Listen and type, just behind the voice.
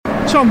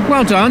Tom,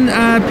 well done.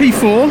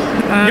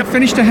 P4,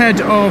 finished ahead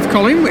of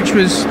Colin, which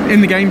was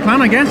in the game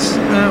plan, I guess,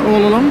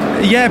 all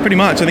along. Yeah, pretty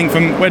much. I think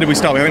from where did we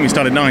start? I think we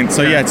started 9th.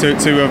 So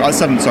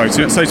seventh. Sorry.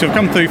 So to have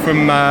come through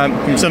from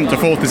 7th to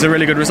 4th is a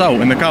really good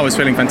result, and the car was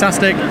feeling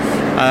fantastic.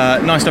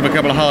 Nice to have a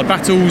couple of hard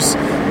battles.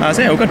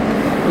 All good.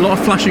 A lot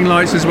of flashing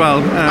lights as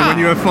well when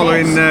you were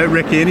following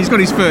Ricky, and he's got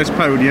his first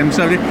podium.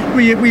 So were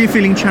you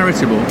feeling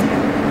charitable?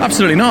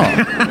 Absolutely not.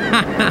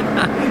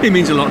 It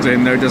means a lot to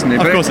him, though, doesn't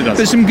it? Of course it does.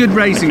 There's some good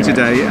racing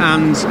today,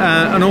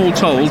 and all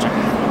told,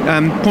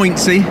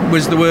 pointsy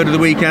was the word of the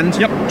weekend.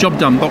 Yep. Job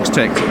done, box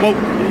ticked. Well,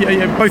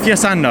 both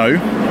yes and no.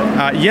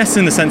 Yes,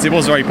 in the sense it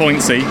was very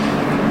pointsy,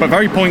 but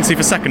very pointsy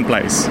for second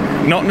place,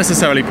 not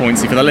necessarily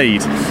pointsy for the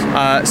lead.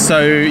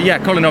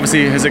 Colin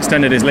obviously has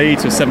extended his lead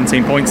to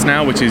 17 points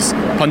now, which is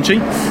punchy.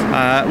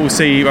 We'll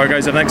see where it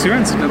goes over the next few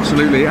rounds.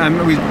 Absolutely.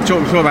 We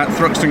talked before about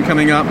Thruxton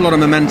coming up. A lot of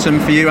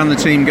momentum for you and the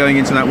team going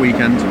into that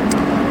weekend.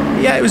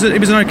 Yeah, it was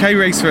an okay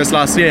race for us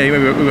last year.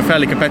 We were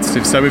fairly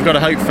competitive, so we've got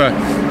to hope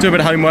do a bit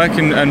of homework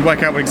and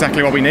work out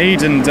exactly what we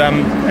need and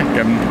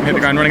hit the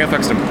ground running at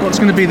Thruxton. What's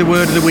going to be the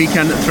word of the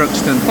weekend at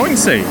Thruxton?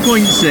 Pointsy.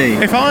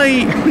 Pointsy. If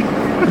I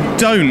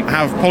don't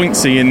have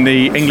pointsy in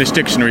the English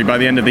dictionary by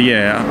the end of the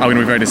year, I'm going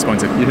to be very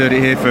disappointed. You heard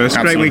it here first.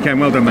 Absolutely. Great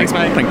weekend. Well done, mate.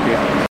 Thanks, mate. Thank you.